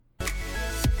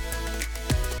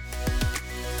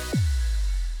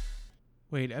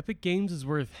Wait, Epic Games is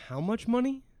worth how much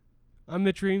money? I'm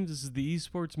Mitch Reams. This is the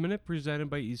Esports Minute presented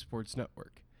by Esports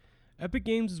Network. Epic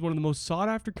Games is one of the most sought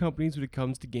after companies when it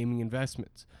comes to gaming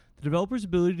investments. The developer's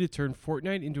ability to turn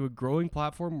Fortnite into a growing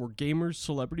platform where gamers,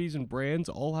 celebrities, and brands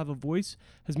all have a voice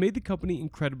has made the company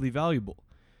incredibly valuable.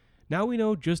 Now we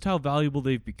know just how valuable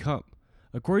they've become.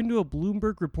 According to a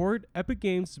Bloomberg report, Epic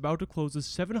Games is about to close a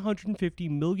 $750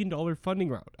 million funding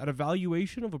round at a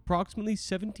valuation of approximately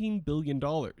 $17 billion.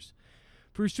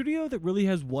 For a studio that really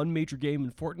has one major game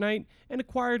in Fortnite and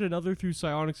acquired another through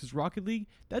Psyonix's Rocket League,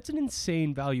 that's an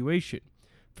insane valuation.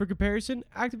 For comparison,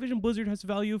 Activision Blizzard has a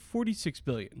value of $46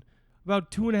 billion,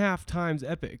 about 2.5 times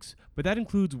Epic's, but that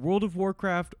includes World of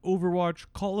Warcraft, Overwatch,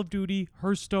 Call of Duty,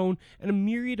 Hearthstone, and a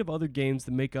myriad of other games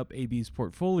that make up AB's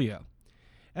portfolio.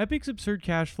 Epic's absurd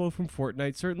cash flow from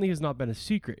Fortnite certainly has not been a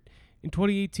secret. In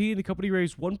 2018, the company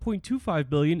raised $1.25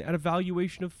 billion at a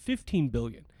valuation of $15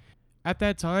 billion. At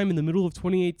that time, in the middle of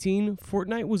 2018,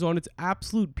 Fortnite was on its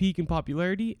absolute peak in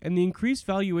popularity, and the increased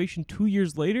valuation 2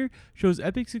 years later shows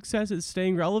Epic's success at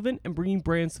staying relevant and bringing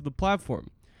brands to the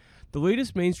platform. The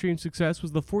latest mainstream success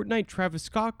was the Fortnite Travis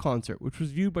Scott concert, which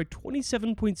was viewed by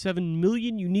 27.7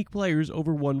 million unique players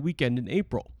over one weekend in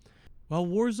April. While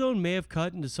Warzone may have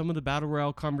cut into some of the Battle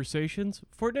Royale conversations,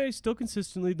 Fortnite is still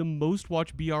consistently the most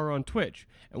watched BR on Twitch,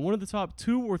 and one of the top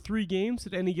 2 or 3 games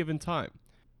at any given time.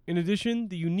 In addition,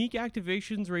 the unique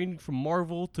activations ranging from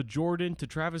Marvel to Jordan to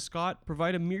Travis Scott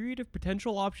provide a myriad of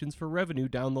potential options for revenue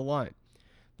down the line.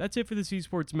 That's it for this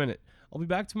Esports Minute. I'll be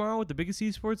back tomorrow with the biggest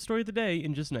esports story of the day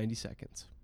in just 90 seconds.